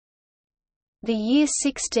The year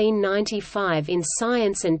 1695 in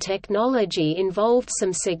science and technology involved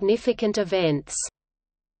some significant events.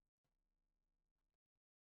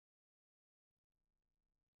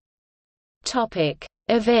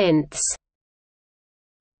 Events.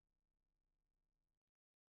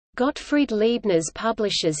 Gottfried Leibniz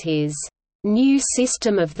publishes his New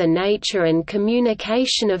System of the Nature and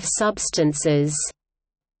Communication of Substances.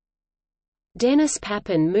 Dennis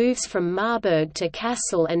Papin moves from Marburg to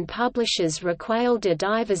Kassel and publishes Requail de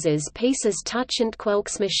diverses pieces touchant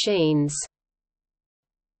quelques machines.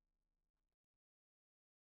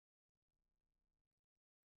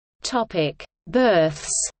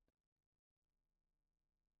 Births.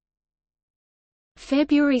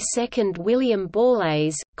 February 2 – William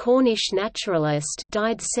Borlase, Cornish naturalist,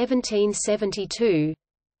 died 1772.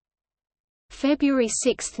 February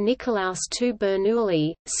 6 – Nicolaus II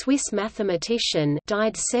Bernoulli, Swiss mathematician,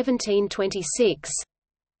 died 1726.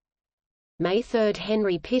 May 3 –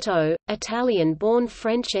 Henry Pitot, Italian-born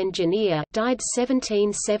French engineer, died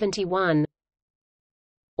 1771.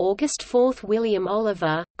 August 4 – William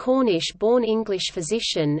Oliver, Cornish-born English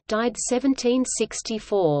physician, died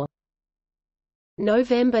 1764.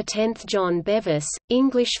 November 10 – John Bevis,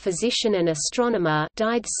 English physician and astronomer,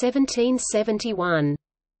 died 1771.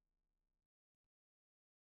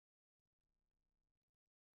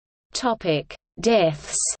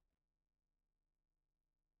 Deaths.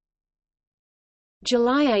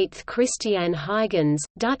 July 8 – Christiaan Huygens,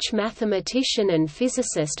 Dutch mathematician and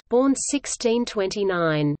physicist, born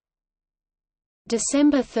 1629.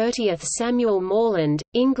 December 30 – Samuel Morland,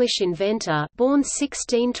 English inventor, born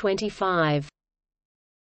 1625.